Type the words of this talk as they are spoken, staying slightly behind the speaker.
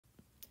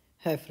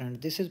Hi friends,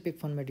 this is Big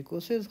Fun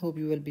Medicosis. Hope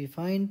you will be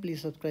fine.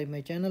 Please subscribe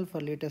my channel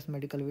for latest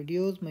medical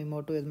videos. My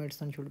motto is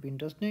medicine should be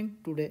interesting.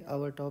 Today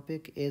our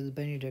topic is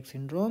Benedikt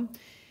syndrome.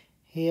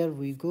 Here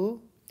we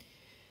go.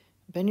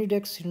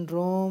 Benedikt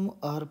syndrome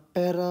or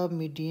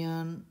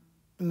paramedian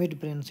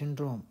midbrain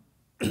syndrome.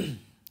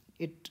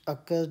 It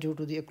occurs due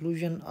to the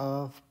occlusion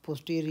of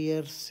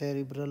posterior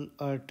cerebral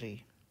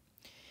artery.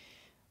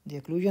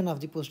 The occlusion of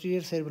the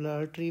posterior cerebral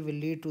artery will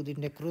lead to the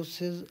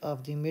necrosis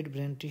of the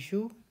midbrain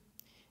tissue,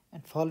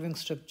 and following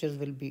structures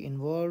will be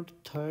involved: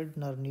 third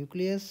nerve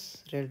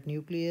nucleus, red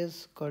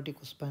nucleus,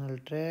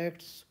 corticospinal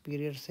tracts,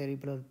 superior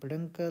cerebral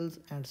peduncles,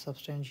 and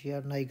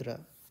substantia nigra.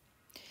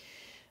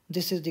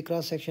 This is the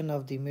cross section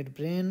of the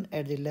midbrain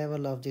at the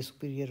level of the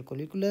superior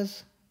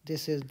colliculus.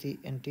 This is the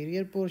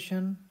anterior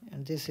portion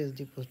and this is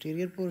the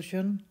posterior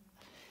portion.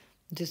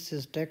 This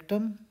is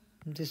tectum,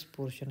 this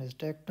portion is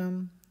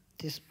tectum,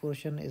 this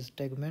portion is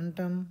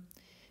tegmentum,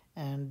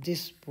 and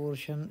this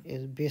portion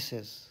is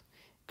basis,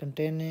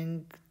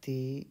 containing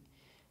the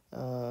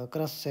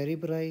crus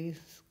cerebri,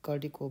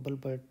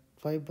 corticobulbar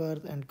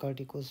fibers, and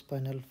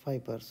corticospinal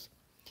fibers.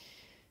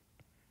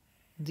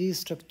 These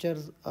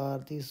structures are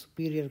the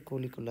superior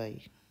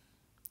colliculi.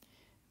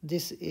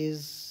 This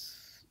is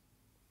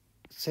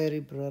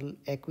cerebral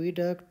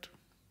aqueduct,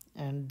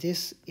 and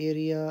this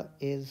area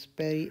is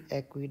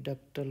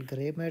periaqueductal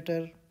gray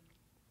matter.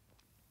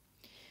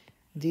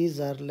 These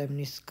are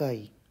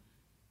lemnisci.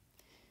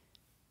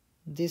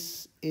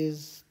 This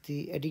is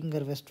the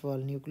Edinger-Westphal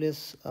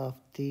nucleus of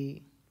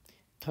the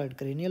third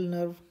cranial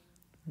nerve.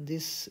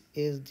 This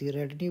is the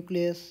red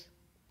nucleus.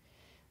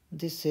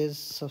 This is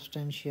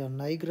substantia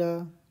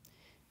nigra,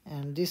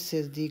 and this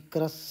is the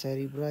crus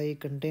cerebri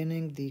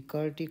containing the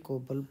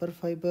corticobulbar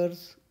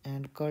fibers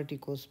and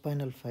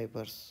corticospinal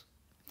fibers.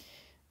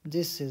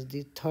 This is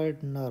the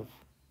third nerve,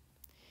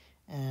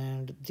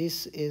 and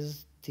this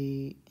is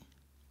the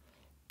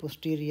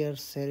posterior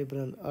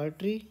cerebral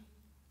artery.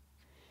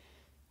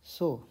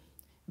 So,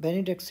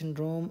 Benedikt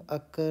syndrome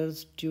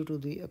occurs due to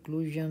the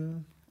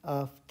occlusion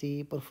of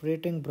the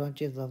perforating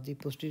branches of the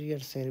posterior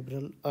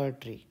cerebral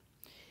artery,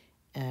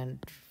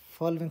 and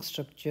following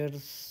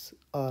structures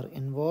are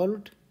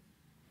involved: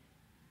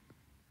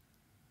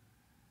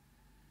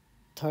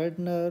 third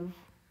nerve,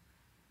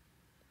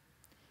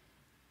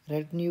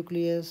 red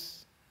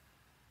nucleus,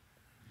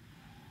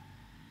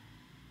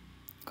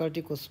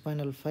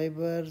 corticospinal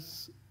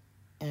fibers,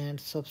 and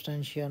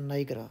substantia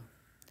nigra.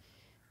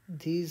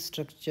 These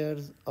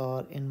structures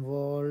are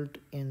involved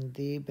in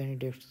the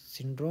Benedikt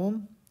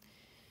syndrome.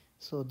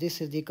 So this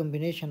is the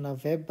combination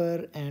of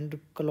Weber and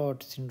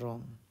Claude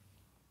syndrome.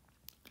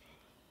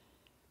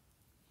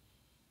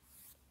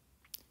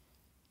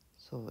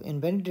 So in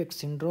Benedikt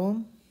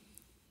syndrome,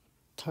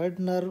 third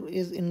nerve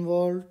is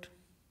involved,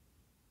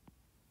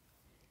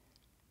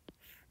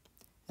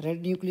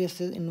 red nucleus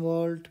is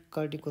involved,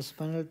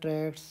 corticospinal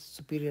tracts,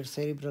 superior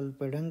cerebral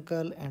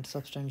peduncle, and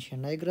substantia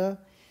nigra.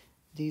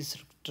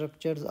 These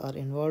structures are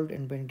involved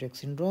in Benedikt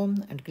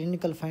syndrome, and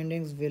clinical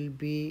findings will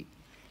be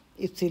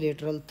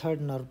ipsilateral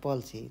third nerve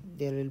palsy.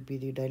 There will be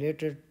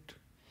the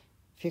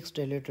fixed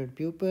dilated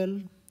pupil,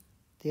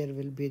 there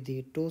will be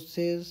the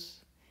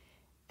ptosis,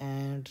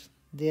 and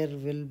there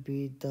will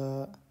be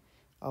the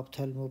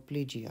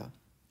ophthalmoplegia,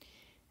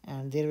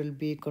 and there will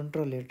be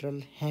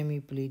contralateral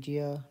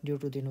hemiplegia due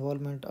to the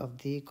involvement of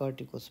the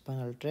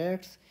corticospinal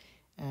tracts,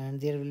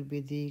 and there will be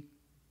the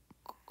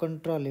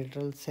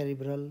contralateral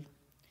cerebral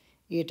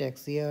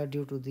ataxia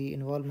due to the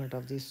involvement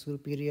of the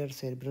superior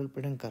cerebral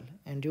peduncle,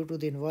 and due to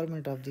the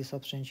involvement of the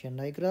substantia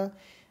nigra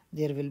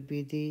there will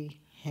be the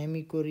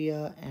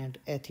hemichoria and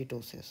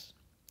athetosis.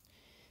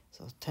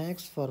 So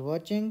thanks for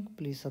watching.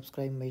 Please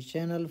subscribe my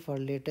channel for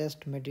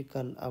latest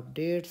medical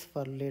updates,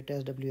 for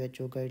latest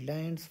WHO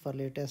guidelines, for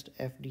latest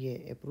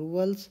FDA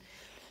approvals,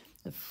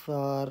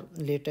 for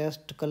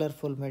latest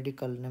colorful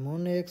medical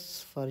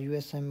mnemonics, for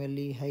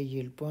USMLE high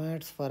yield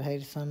points, for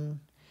Harrison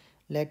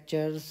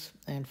lectures,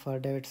 and for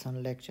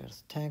Davidson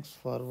lectures. Thanks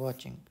for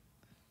watching.